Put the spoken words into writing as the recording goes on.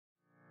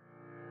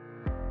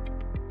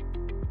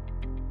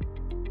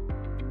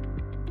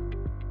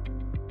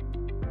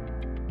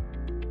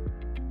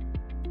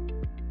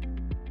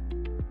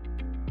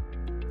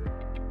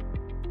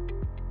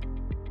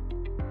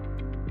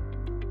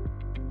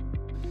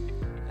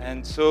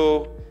And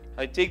so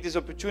I take this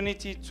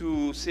opportunity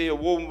to say a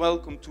warm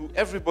welcome to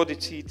everybody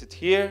seated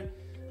here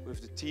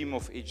with the team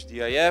of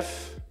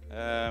HDIF.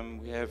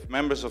 We have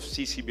members of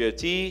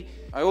CCBRT.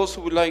 I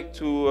also would like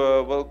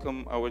to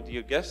welcome our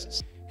dear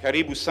guests.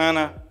 Karibu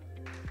sana.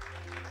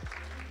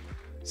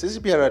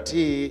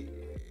 CCBRT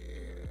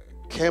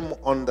came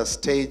on the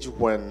stage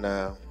when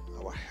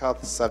our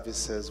health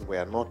services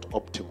were not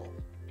optimal.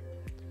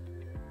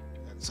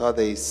 And so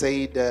they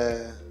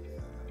said,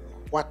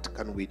 what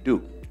can we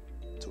do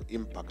to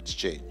impact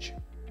change?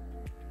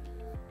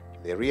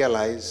 They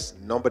realized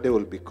nobody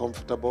will be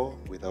comfortable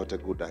without a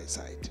good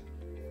eyesight.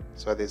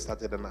 So they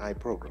started an eye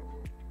program.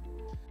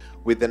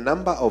 With the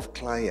number of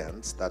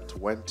clients that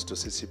went to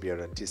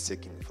CCBRT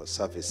seeking for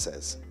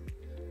services,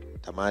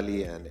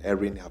 Tamali and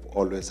Erin have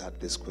always had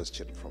this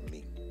question from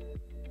me.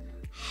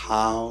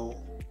 How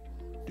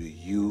do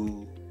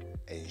you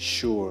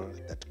ensure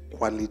that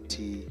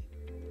quality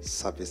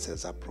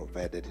services are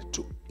provided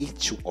to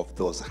each of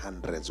those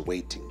hundreds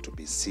waiting to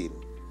be seen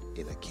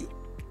in a queue?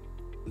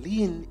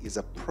 Lean is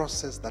a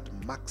process that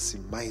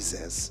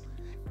maximizes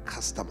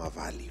customer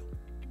value.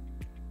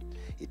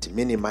 It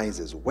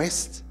minimizes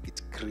waste.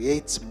 It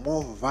creates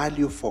more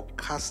value for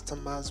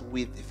customers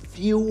with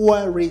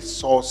fewer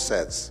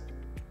resources.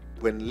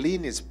 When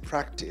Lean is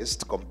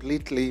practiced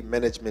completely,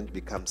 management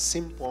becomes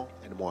simple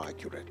and more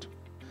accurate.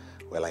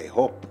 Well, I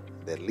hope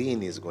that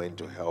Lean is going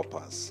to help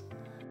us.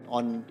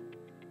 On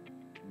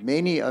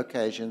many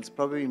occasions,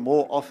 probably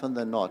more often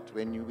than not,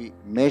 when we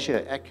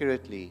measure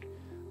accurately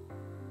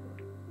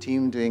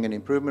team doing an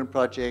improvement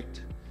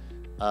project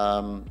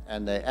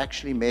and they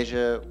actually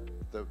measure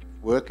the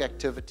work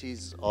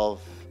activities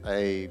of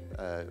a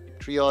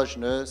triage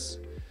nurse,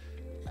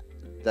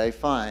 they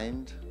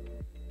find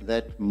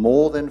that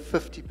more than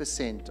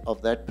 50%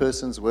 of that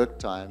person's work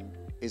time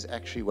is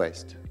actually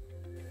waste.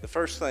 The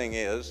first thing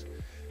is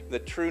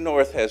that True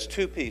North has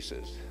two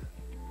pieces.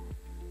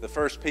 The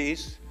first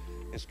piece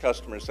is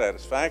customer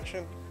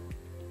satisfaction,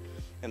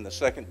 and the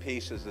second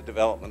piece is the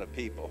development of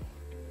people.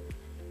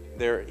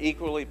 They're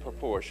equally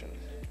proportioned.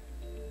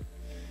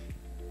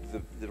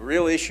 The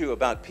real issue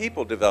about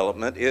people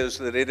development is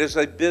that it is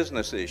a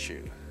business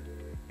issue.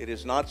 It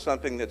is not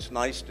something that's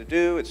nice to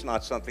do. It's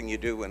not something you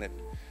do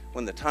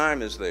when the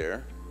time is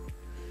there.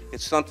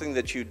 It's something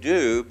that you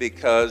do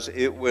because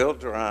it will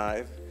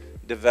drive,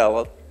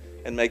 develop,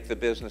 and make the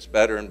business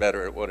better and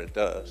better at what it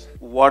does.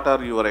 What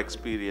are your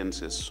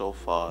experiences so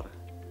far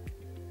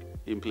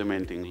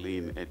implementing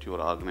Lean at your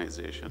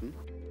organization?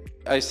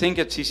 I think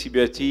at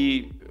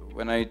CCBRT,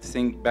 when I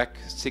think back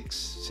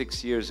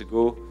six years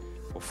ago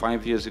or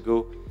 5 years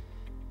ago,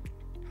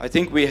 I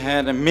think we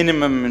had a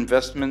minimum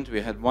investment.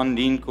 We had one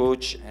Lean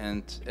coach,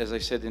 and as I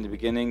said in the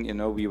beginning,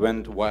 we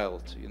went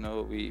wild.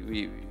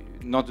 We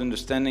not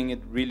understanding it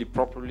really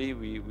properly.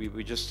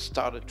 We just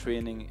started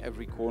training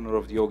every corner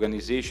of the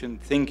organization,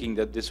 thinking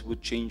that this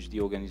would change the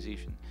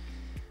organization,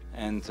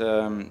 and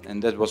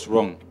that was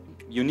wrong.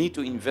 You need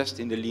to invest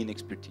in the Lean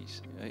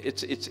expertise.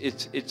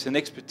 It's an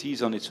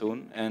expertise on its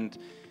own, and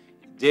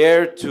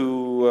dare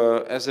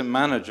to, as a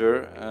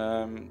manager,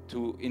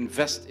 to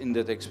invest in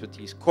that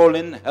expertise. Call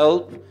in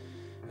help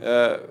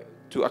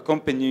to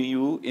accompany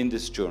you in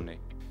this journey.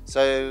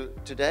 So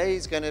today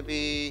is going to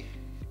be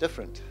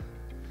different.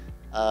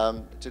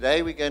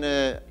 Today we're going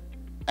to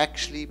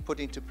actually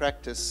put into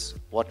practice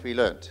what we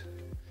learned.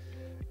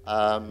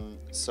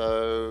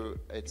 So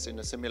it's in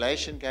a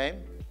simulation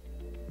game.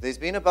 There's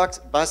been a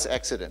bus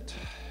accident.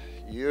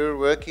 You're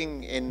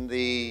working in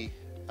the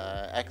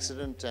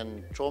accident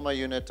and trauma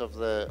unit of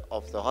the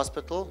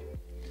hospital,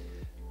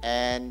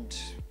 and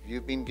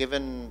you've been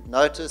given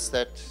notice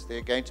that there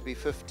are going to be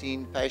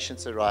 15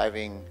 patients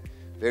arriving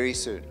very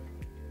soon.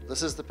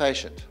 This is the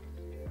patient.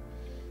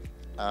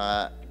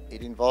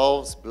 It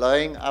involves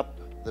blowing up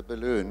the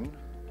balloon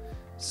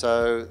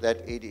so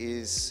that it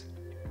is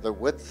the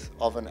width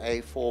of an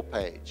A4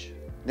 page.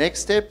 Next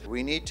step,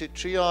 we need to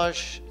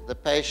triage the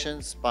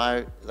patients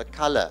by the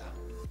color.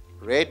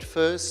 Red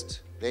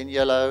first, then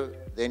yellow,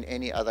 then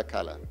any other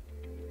color.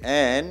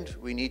 And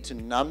we need to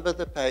number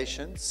the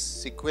patients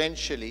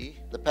sequentially.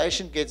 The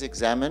patient gets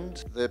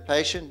examined. The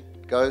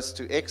patient goes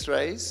to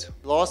x-rays.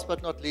 Last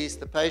but not least,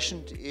 the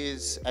patient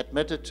is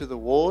admitted to the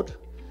ward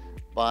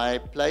by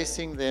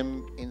placing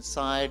them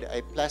inside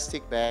a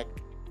plastic bag.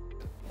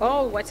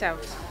 All what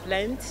I've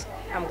learned,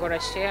 I'm going to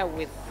share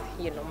with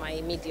my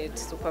immediate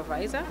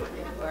supervisor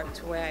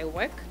where I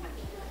work.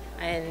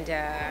 And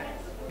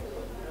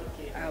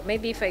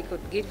maybe if I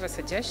could give a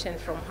suggestion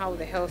from how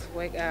the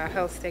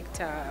health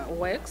sector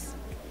works,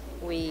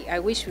 I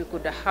wish we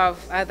could have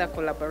other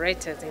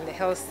collaborators in the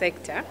health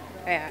sector,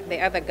 the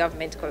other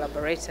government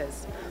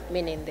collaborators,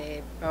 meaning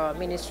the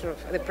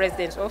the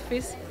President's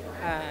Office,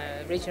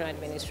 regional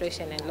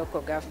administration and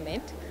local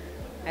government.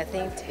 I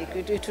think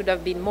it would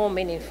have been more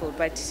meaningful,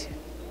 but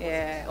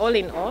all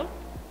in all,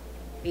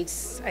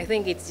 I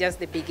think it's just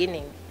the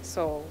beginning.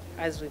 So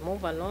as we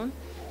move along,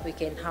 we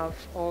can have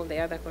all the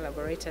other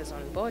collaborators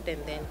on board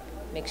and then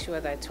make sure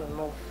that we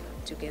move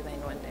together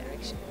in one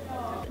direction.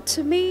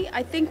 To me,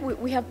 I think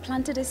we have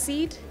planted a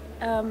seed,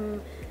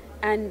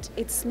 and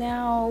it's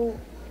now,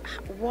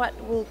 what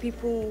will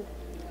people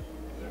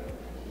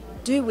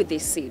do with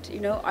this seed? You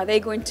know, are they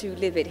going to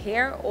leave it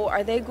here, or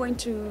are they going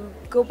to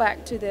go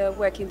back to their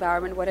work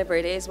environment, whatever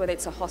it is, whether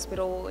it's a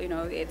hospital, you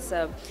know, it's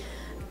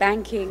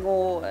banking,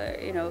 or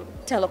you know,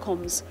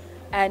 telecoms,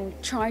 and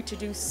try to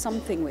do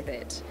something with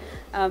it.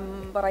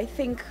 But I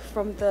think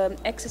from the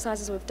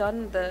exercises we've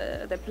done,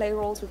 the play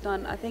roles we've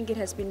done, I think it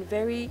has been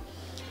very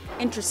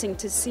interesting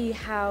to see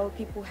how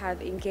people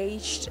have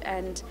engaged,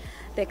 and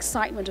the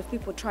excitement of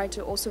people trying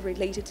to also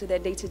relate it to their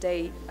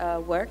day-to-day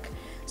work.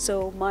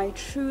 So my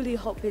truly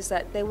hope is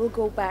that they will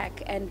go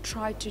back and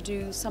try to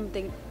do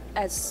something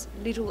as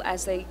little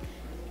as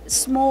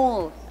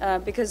small,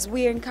 because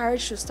we are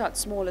encouraged to start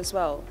small as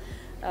well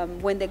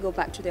when they go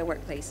back to their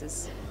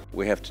workplaces.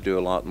 We have to do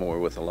a lot more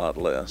with a lot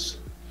less.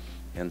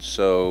 And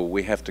so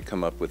we have to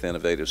come up with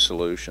innovative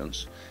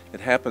solutions. It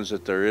happens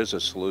that there is a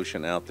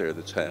solution out there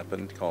that's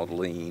happened called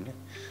Lean,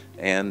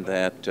 and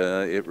that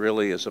it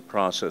really is a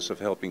process of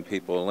helping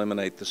people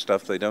eliminate the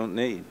stuff they don't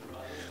need.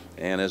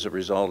 And as a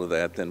result of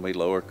that, then we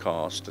lower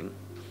cost and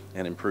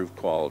improve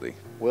quality.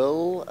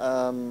 Well,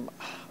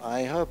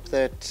 I hope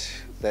that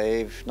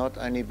they've not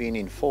only been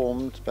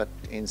informed but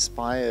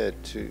inspired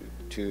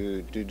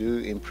to do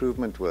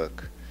improvement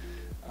work.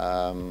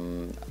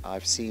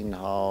 I've seen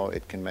how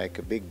it can make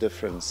a big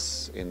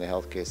difference in the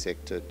healthcare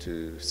sector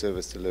to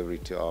service delivery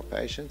to our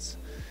patients.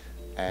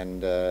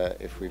 And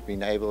if we've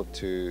been able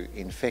to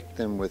infect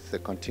them with the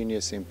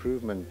continuous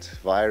improvement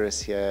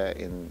virus here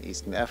in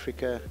Eastern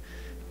Africa,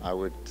 I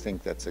would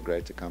think that's a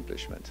great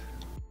accomplishment.